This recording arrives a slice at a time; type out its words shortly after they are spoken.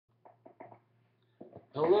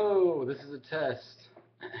Hello, this is a test.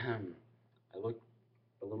 I look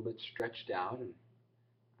a little bit stretched out, and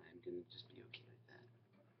I'm gonna just be okay with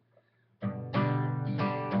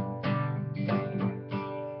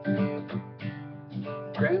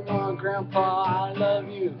that. Grandma, Grandpa, I love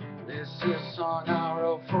you. This is a song I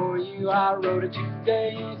wrote for you. I wrote it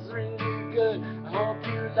today. It's really good. I hope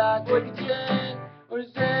you like what you did or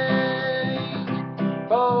say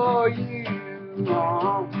for you.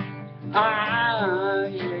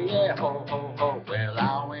 Yeah, ho, ho, ho. Well,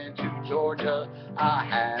 I went to Georgia. I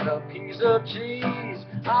had a piece of cheese.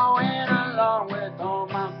 I went along with all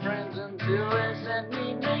my friends until they sent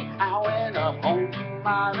me. I went up home to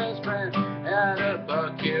my best friend, had a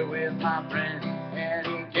bucket with my friend, and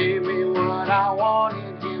he gave me what I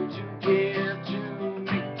wanted him to give to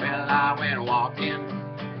me. Well, I went walking.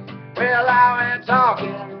 Well, I went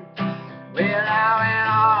talking. Well, I went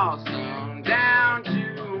awesome down to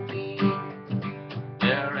me.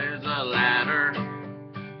 There is a ladder,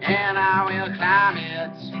 and I will climb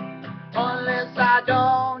it, unless I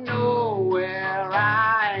don't know